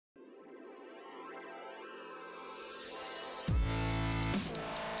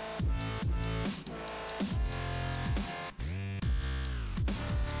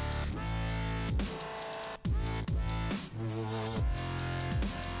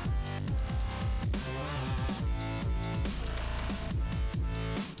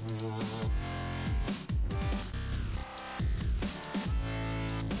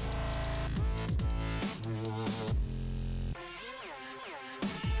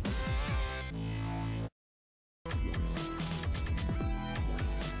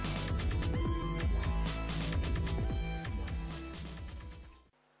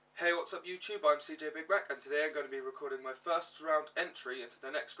Hey, what's up YouTube? I'm CJBIGMACs and today I'm going to be recording my first round entry into the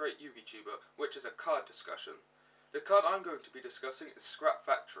Next Great Yugituber, which is a card discussion. The card I'm going to be discussing is Scrap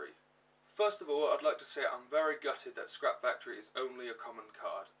Factory. First of all, I'd like to say I'm very gutted that Scrap Factory is only a common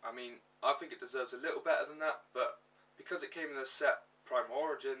card. I mean, I think it deserves a little better than that, but because it came in the set Primal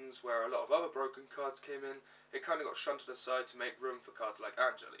Origins, where a lot of other broken cards came in, it kind of got shunted aside to make room for cards like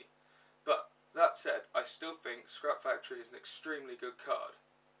Angeli. But that said, I still think Scrap Factory is an extremely good card.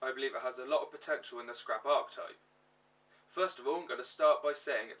 I believe it has a lot of potential in the Scrap archetype. First of all, I'm going to start by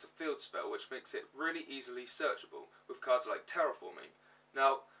saying it's a field spell, which makes it really easily searchable with cards like Terraforming.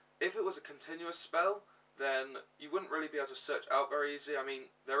 Now, if it was a continuous spell, then you wouldn't really be able to search out very easily. I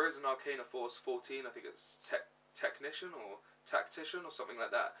mean, there is an Arcana Force 14, I think it's Technician or Tactician or something like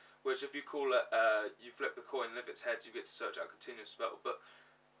that, which if you call it, you flip the coin and if it's heads you get to search out a continuous spell. But,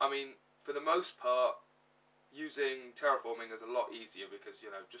 I mean, for the most part, using Terraforming is a lot easier because,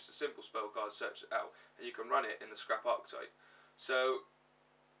 you know, just a simple spell card, search it out, and you can run it in the Scrap archetype. So,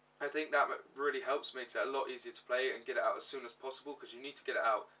 I think that really helps, makes it a lot easier to play and get it out as soon as possible, because you need to get it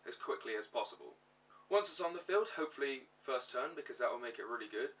out as quickly as possible. Once it's on the field, hopefully first turn, because that will make it really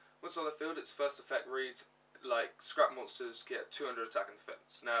good. Once on the field, its first effect reads like Scrap monsters get 200 attack and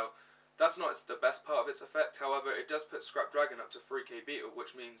defense. Now, that's not the best part of its effect, however, it does put Scrap Dragon up to 3k beetle,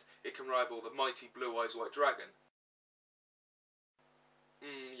 which means it can rival the mighty Blue Eyes White Dragon.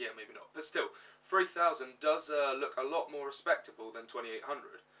 Yeah, maybe not, but still, 3000 does look a lot more respectable than 2800.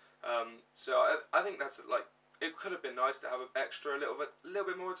 So I think that's like, it could have been nice to have an extra, a little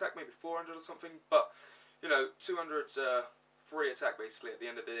bit more attack, maybe 400 or something, but, you know, 200's free attack basically at the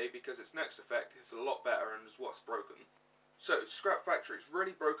end of the day, because its next effect is a lot better and is what's broken. So, Scrap Factory's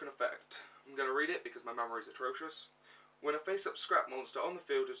really broken effect. I'm going to read it because my memory is atrocious. When a face-up scrap monster on the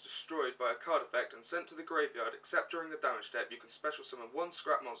field is destroyed by a card effect and sent to the graveyard, except during the damage step, you can special summon one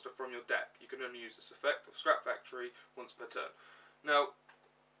scrap monster from your deck. You can only use this effect of Scrap Factory once per turn. Now,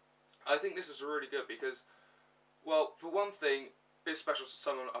 I think this is really good because, well, for one thing, it's special to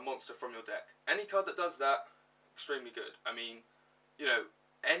summon a monster from your deck. Any card that does that, extremely good. I mean, you know,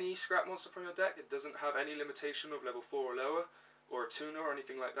 any scrap monster from your deck, it doesn't have any limitation of level 4 or lower, or a tuner or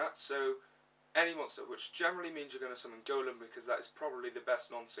anything like that, so any monster, which generally means you're going to summon Golem, because that is probably the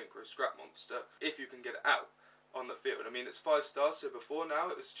best non-synchro scrap monster, if you can get it out on the field. I mean, it's 5 stars, so before now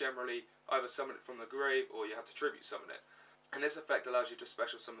it was generally either summon it from the grave, or you have to tribute summon it. And this effect allows you to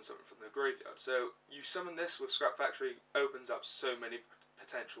special summon something from the graveyard, so you summon this with Scrap Factory, opens up so many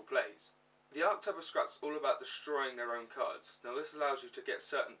potential plays. The archetype of Scrap's all about destroying their own cards. Now this allows you to get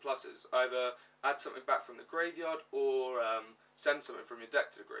certain pluses, either add something back from the graveyard or send something from your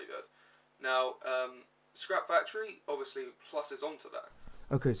deck to the graveyard. Now, Scrap Factory obviously pluses onto that.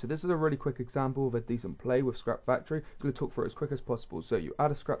 Okay, so this is a really quick example of a decent play with Scrap Factory. I'm going to talk through it as quick as possible. So you add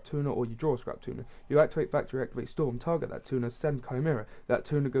a Scrap Tuner or you draw a Scrap Tuner. You activate Factory, activate Storm, target that tuner, send Chimera. That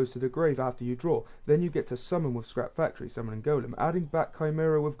tuner goes to the grave after you draw. Then you get to summon with Scrap Factory, summoning Golem, adding back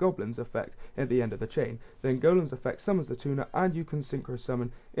Chimera with Goblin's effect at the end of the chain. Then Golem's effect summons the tuner and you can synchro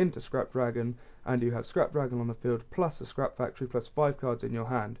summon into Scrap Dragon, and you have Scrap Dragon on the field plus a Scrap Factory plus 5 cards in your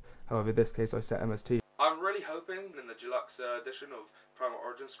hand. However, in this case I set MST. I'm really hoping in the deluxe edition of Primal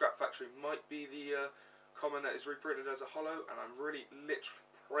Origins, Scrap Factory might be the common that is reprinted as a holo, and I'm really literally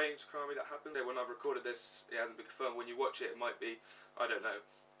praying to Karami that happens. When I've recorded this, it hasn't been confirmed. When you watch it, it might be, I don't know.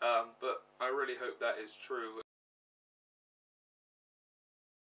 But I really hope that is true.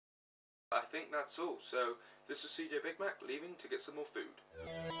 I think that's all. So this is CJBIGMACs leaving to get some more food.